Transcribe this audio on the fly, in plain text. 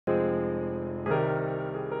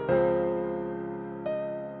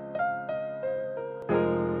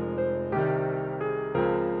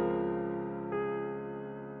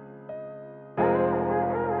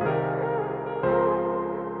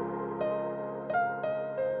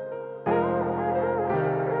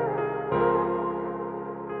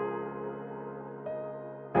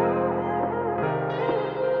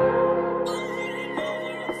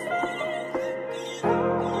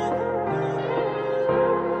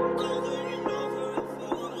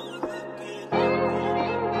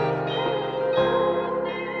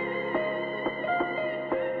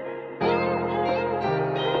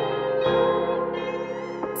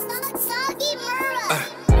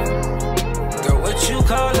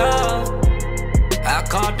call love, I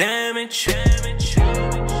call damage.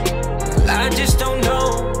 I just don't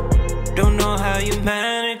know how you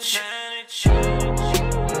manage.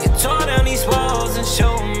 You tore down these walls and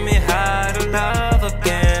showed me how to love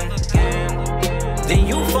again. Then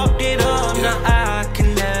you fucked it up, now I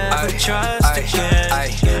can never trust again.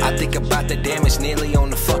 I think about the damage nearly on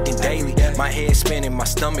the fucking daily. My head spinning, my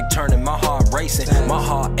stomach turning, my heart racing, my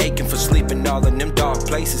heart aching for sleeping all in them dark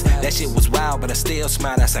places. That shit was wild, but I still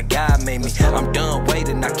smile, that's how God made me. I'm done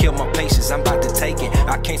waiting, I killed my patience, I'm about to take it.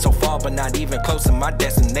 I came so far, but not even close to my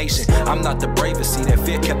destination. I'm not the bravest, see that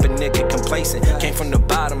fear kept a nigga complacent. Came from the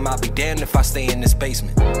bottom, I'll be damned if I stay in this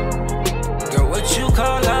basement. Girl, what you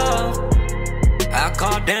call love, I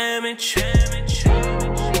call damage.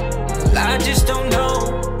 I just don't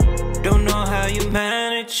know how you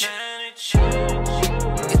manage.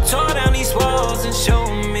 You tore down these walls and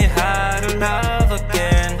showed me how to love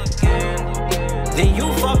again. Then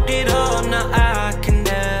you fucked it up, now I can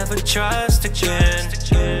never trust again.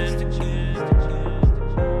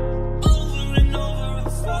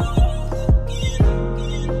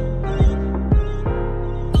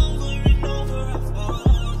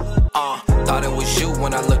 Thought it was you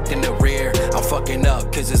when I looked in the rear. I'm fucking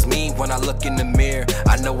up, cause it's me when I look in the mirror.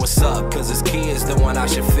 I know what's up, cause it's kids, the one I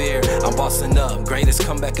should fear. I'm bossing up, greatest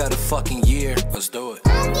comeback of the fucking year. Let's do it.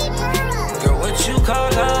 Girl, what you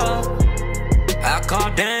call love, I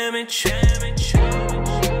call damage.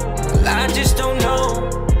 I just don't know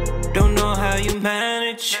how you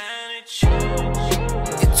manage.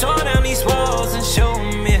 You tore down these walls and showed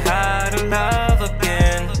me how to love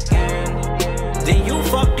again. Then you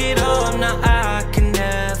fucked it up, now I can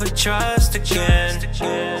never trust again.